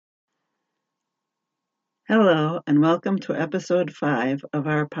Hello, and welcome to episode 5 of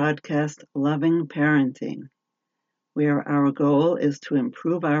our podcast, Loving Parenting, where our goal is to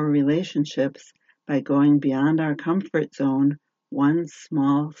improve our relationships by going beyond our comfort zone one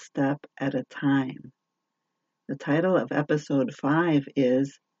small step at a time. The title of episode 5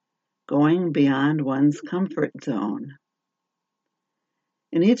 is Going Beyond One's Comfort Zone.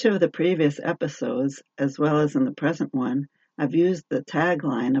 In each of the previous episodes, as well as in the present one, I've used the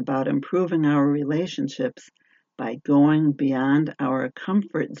tagline about improving our relationships by going beyond our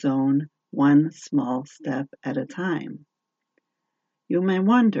comfort zone one small step at a time. You may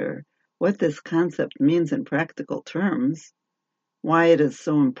wonder what this concept means in practical terms, why it is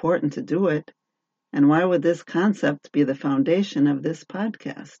so important to do it, and why would this concept be the foundation of this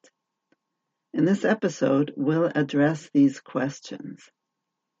podcast? In this episode, we'll address these questions.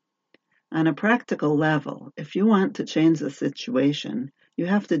 On a practical level, if you want to change the situation, you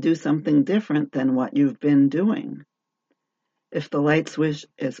have to do something different than what you've been doing. If the light switch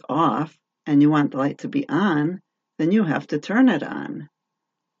is off and you want the light to be on, then you have to turn it on.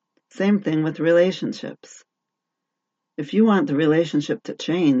 Same thing with relationships. If you want the relationship to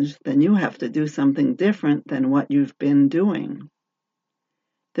change, then you have to do something different than what you've been doing.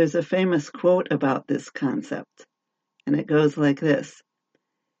 There's a famous quote about this concept, and it goes like this.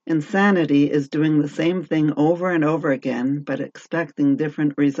 Insanity is doing the same thing over and over again, but expecting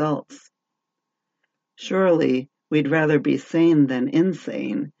different results. Surely, we'd rather be sane than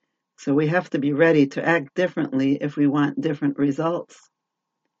insane, so we have to be ready to act differently if we want different results.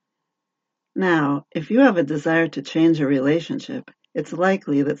 Now, if you have a desire to change a relationship, it's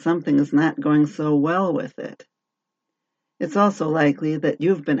likely that something is not going so well with it. It's also likely that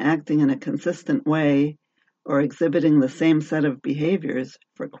you've been acting in a consistent way or exhibiting the same set of behaviors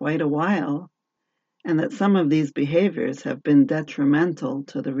for quite a while, and that some of these behaviors have been detrimental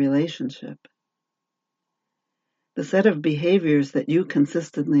to the relationship. The set of behaviors that you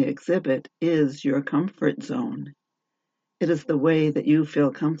consistently exhibit is your comfort zone. It is the way that you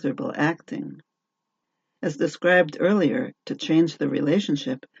feel comfortable acting. As described earlier, to change the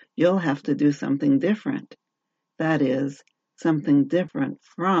relationship, you'll have to do something different. That is, something different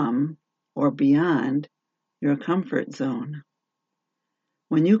from or beyond your comfort zone.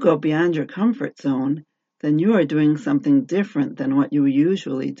 When you go beyond your comfort zone, then you are doing something different than what you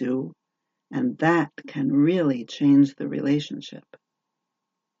usually do, and that can really change the relationship.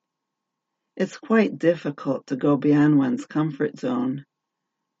 It's quite difficult to go beyond one's comfort zone.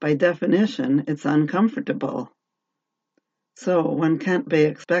 By definition, it's uncomfortable. So one can't be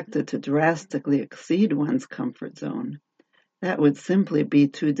expected to drastically exceed one's comfort zone. That would simply be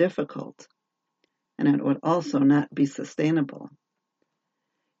too difficult, and it would also not be sustainable.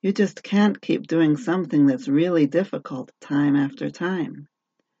 You just can't keep doing something that's really difficult time after time.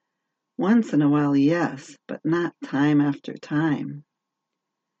 Once in a while, yes, but not time after time.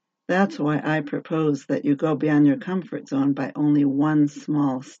 That's why I propose that you go beyond your comfort zone by only one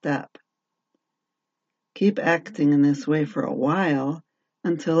small step. Keep acting in this way for a while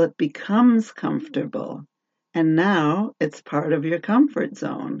until it becomes comfortable, and now it's part of your comfort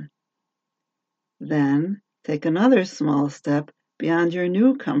zone. Then take another small step beyond your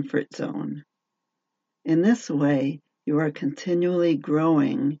new comfort zone. In this way, you are continually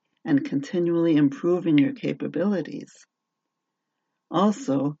growing and continually improving your capabilities.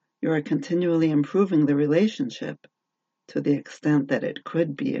 Also, you are continually improving the relationship to the extent that it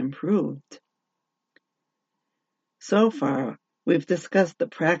could be improved. So far, we've discussed the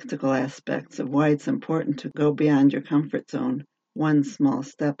practical aspects of why it's important to go beyond your comfort zone one small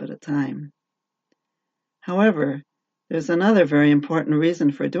step at a time. However, there's another very important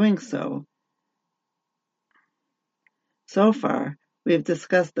reason for doing so. So far, we've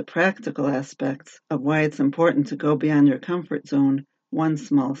discussed the practical aspects of why it's important to go beyond your comfort zone one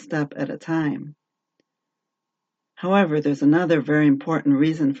small step at a time. However, there's another very important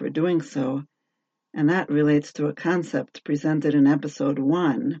reason for doing so, and that relates to a concept presented in episode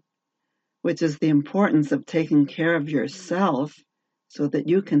 1, which is the importance of taking care of yourself so that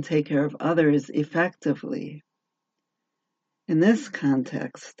you can take care of others effectively. In this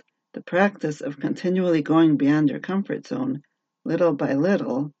context, the practice of continually going beyond your comfort zone, little by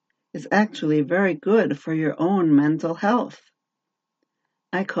little, is actually very good for your own mental health.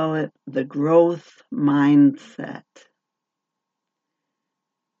 I call it the growth mindset.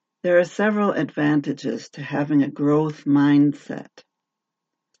 There are several advantages to having a growth mindset.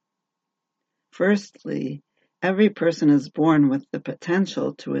 Firstly, every person is born with the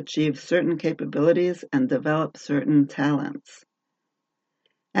potential to achieve certain capabilities and develop certain talents.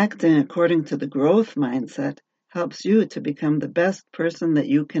 Acting according to the growth mindset helps you to become the best person that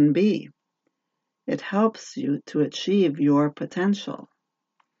you can be. It helps you to achieve your potential.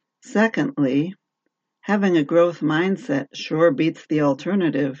 Secondly, having a growth mindset sure beats the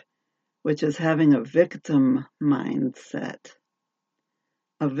alternative, which is having a victim mindset.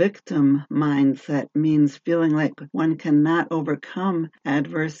 A victim mindset means feeling like one cannot overcome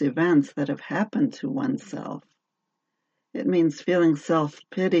adverse events that have happened to oneself. It means feeling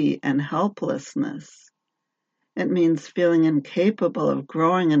self-pity and helplessness. It means feeling incapable of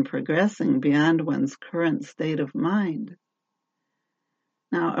growing and progressing beyond one's current state of mind.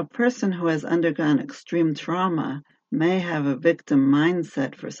 Now, a person who has undergone extreme trauma may have a victim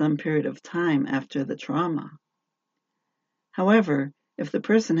mindset for some period of time after the trauma. However, if the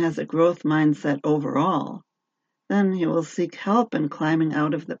person has a growth mindset overall, then he will seek help in climbing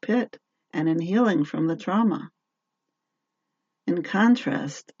out of the pit and in healing from the trauma. In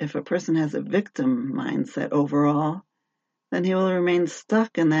contrast, if a person has a victim mindset overall, then he will remain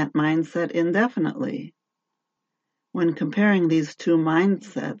stuck in that mindset indefinitely. When comparing these two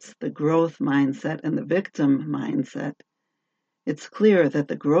mindsets, the growth mindset and the victim mindset, it's clear that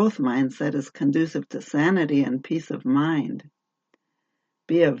the growth mindset is conducive to sanity and peace of mind.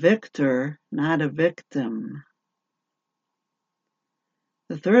 Be a victor, not a victim.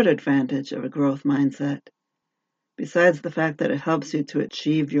 The third advantage of a growth mindset, besides the fact that it helps you to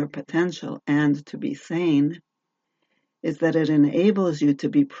achieve your potential and to be sane, is that it enables you to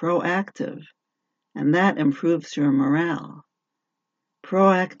be proactive, and that improves your morale.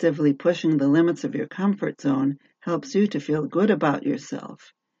 Proactively pushing the limits of your comfort zone helps you to feel good about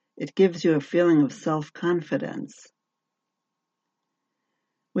yourself. It gives you a feeling of self-confidence.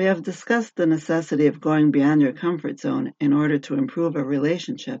 We have discussed the necessity of going beyond your comfort zone in order to improve a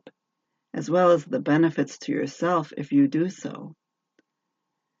relationship, as well as the benefits to yourself if you do so.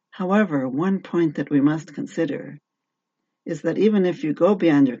 However, one point that we must consider is that even if you go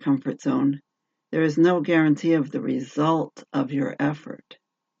beyond your comfort zone, there is no guarantee of the result of your effort.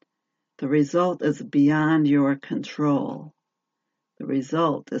 The result is beyond your control. The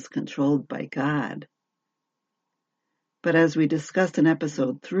result is controlled by God. But as we discussed in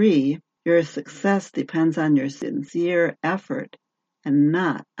episode 3, your success depends on your sincere effort and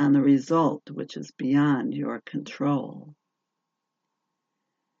not on the result, which is beyond your control.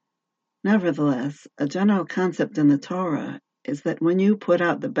 Nevertheless, a general concept in the Torah is that when you put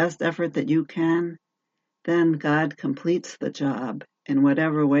out the best effort that you can, then God completes the job in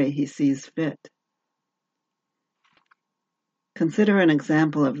whatever way He sees fit. Consider an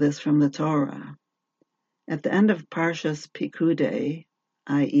example of this from the Torah. At the end of Parshas Pikudei,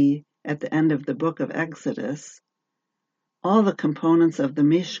 i.e., at the end of the book of Exodus, all the components of the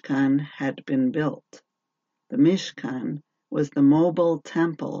mishkan had been built. The mishkan was the mobile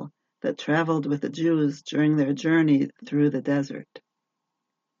temple that traveled with the Jews during their journey through the desert.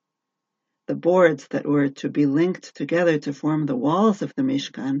 The boards that were to be linked together to form the walls of the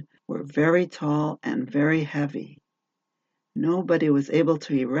mishkan were very tall and very heavy. Nobody was able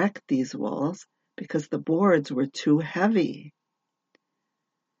to erect these walls because the boards were too heavy.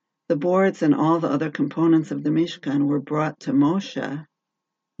 The boards and all the other components of the mishkan were brought to Moshe,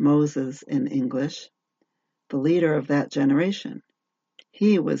 Moses in English, the leader of that generation.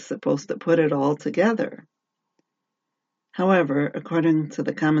 He was supposed to put it all together. However, according to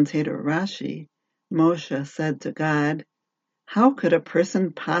the commentator Rashi, Moshe said to God, "How could a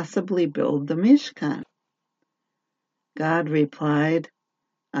person possibly build the mishkan?" God replied,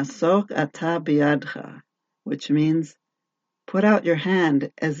 "Asok ata biyadcha," which means, "Put out your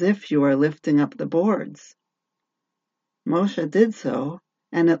hand as if you are lifting up the boards." Moshe did so,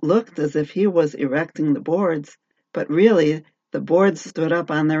 and it looked as if he was erecting the boards, but really the boards stood up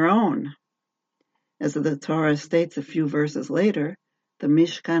on their own. As the Torah states a few verses later, the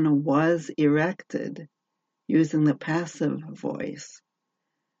Mishkan was erected using the passive voice.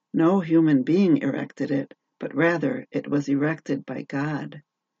 No human being erected it, but rather it was erected by God.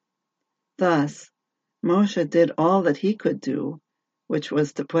 Thus, Moshe did all that he could do, which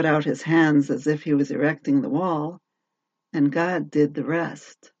was to put out his hands as if he was erecting the wall, and God did the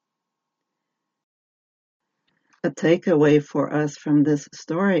rest. A takeaway for us from this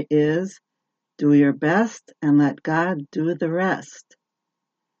story is, do your best and let God do the rest.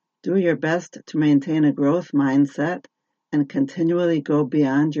 Do your best to maintain a growth mindset and continually go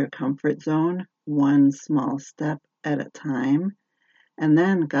beyond your comfort zone, one small step at a time, and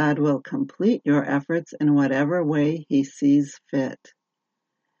then God will complete your efforts in whatever way He sees fit.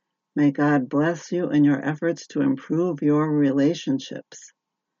 May God bless you in your efforts to improve your relationships.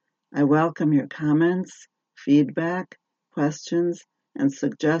 I welcome your comments, feedback, questions, and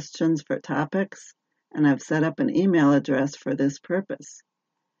suggestions for topics, and I've set up an email address for this purpose.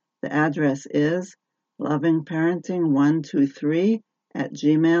 The address is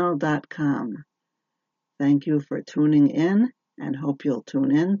lovingparenting123@gmail.com. Thank you for tuning in and hope you'll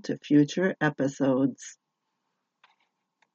tune in to future episodes.